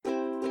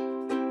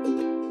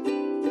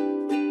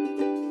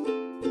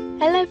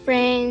Hello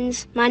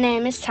friends, my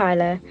name is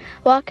Tyler.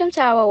 Welcome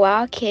to our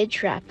Wow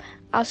Kids Wrap.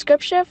 Our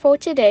scripture for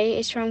today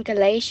is from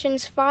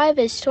Galatians 5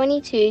 verse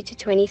 22 to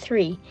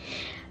 23.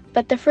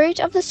 But the fruit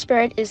of the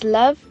Spirit is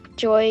love,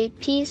 joy,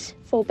 peace,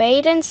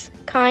 forbearance,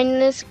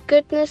 kindness,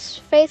 goodness,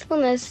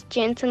 faithfulness,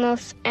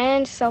 gentleness,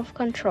 and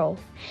self-control.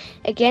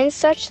 Against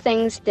such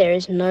things there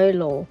is no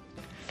law.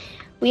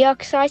 We are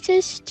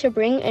excited to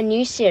bring a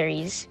new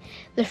series,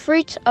 The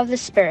Fruit of the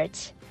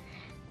Spirit.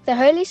 The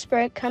Holy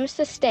Spirit comes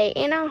to stay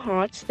in our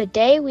hearts the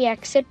day we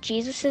accept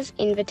Jesus'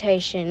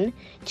 invitation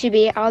to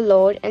be our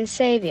Lord and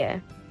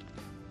Savior.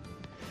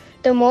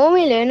 The more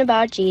we learn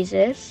about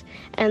Jesus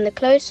and the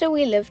closer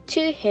we live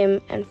to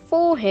Him and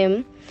for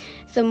Him,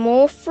 the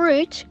more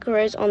fruit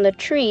grows on the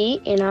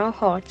tree in our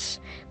hearts,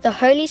 the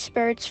Holy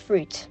Spirit's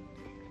fruit.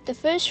 The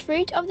first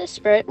fruit of the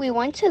Spirit we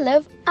want to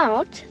live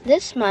out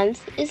this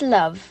month is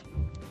love.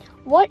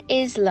 What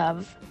is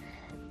love?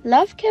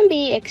 Love can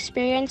be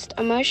experienced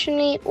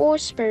emotionally or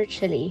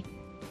spiritually.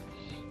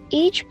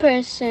 Each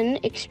person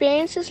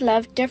experiences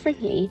love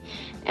differently,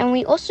 and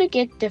we also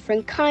get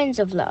different kinds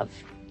of love.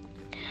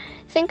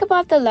 Think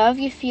about the love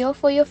you feel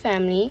for your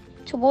family,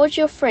 towards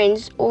your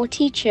friends or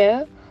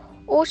teacher,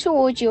 or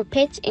towards your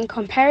pets in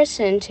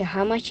comparison to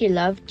how much you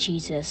love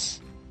Jesus.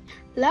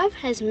 Love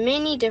has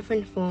many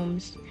different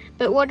forms,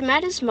 but what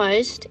matters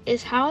most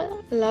is how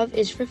love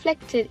is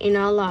reflected in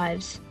our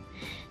lives.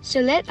 So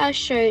let us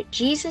show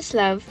Jesus'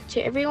 love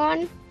to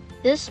everyone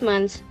this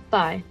month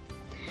by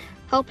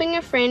helping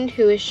a friend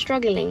who is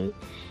struggling,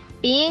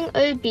 being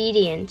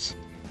obedient,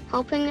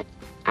 helping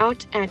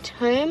out at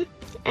home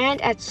and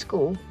at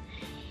school,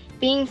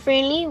 being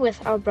friendly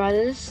with our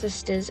brothers,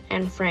 sisters,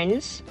 and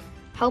friends,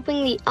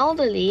 helping the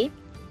elderly,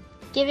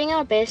 giving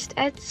our best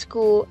at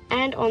school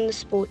and on the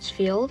sports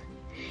field,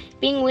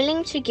 being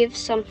willing to give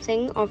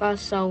something of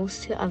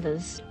ourselves to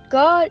others.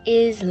 God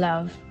is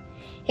love.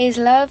 His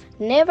love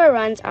never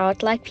runs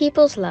out like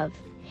people's love.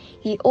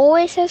 He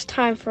always has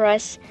time for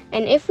us,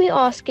 and if we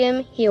ask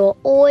Him, He will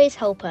always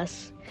help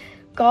us.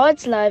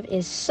 God's love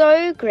is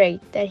so great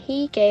that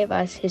He gave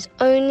us His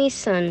only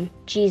Son,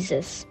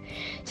 Jesus,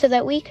 so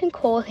that we can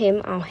call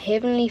Him our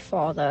Heavenly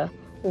Father.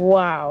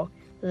 Wow,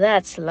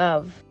 that's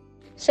love.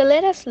 So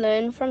let us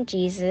learn from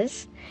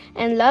Jesus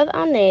and love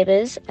our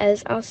neighbors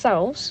as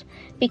ourselves,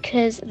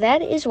 because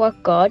that is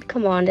what God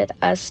commanded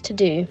us to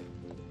do.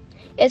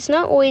 It's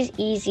not always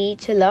easy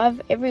to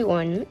love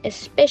everyone,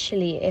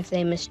 especially if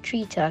they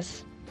mistreat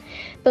us,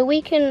 but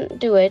we can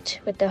do it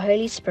with the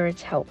Holy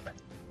Spirit's help.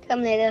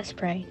 Come, let us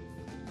pray.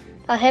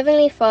 Our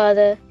Heavenly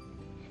Father,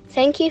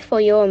 thank you for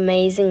your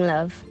amazing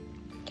love.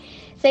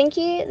 Thank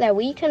you that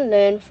we can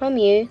learn from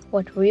you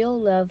what real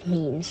love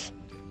means.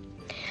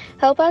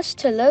 Help us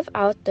to live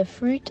out the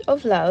fruit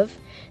of love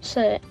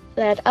so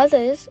that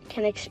others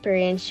can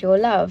experience your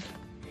love.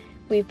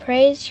 We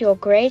praise your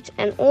great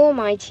and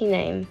almighty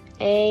name.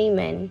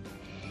 Amen.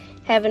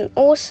 Have an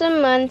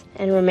awesome month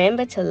and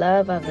remember to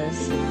love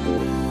others.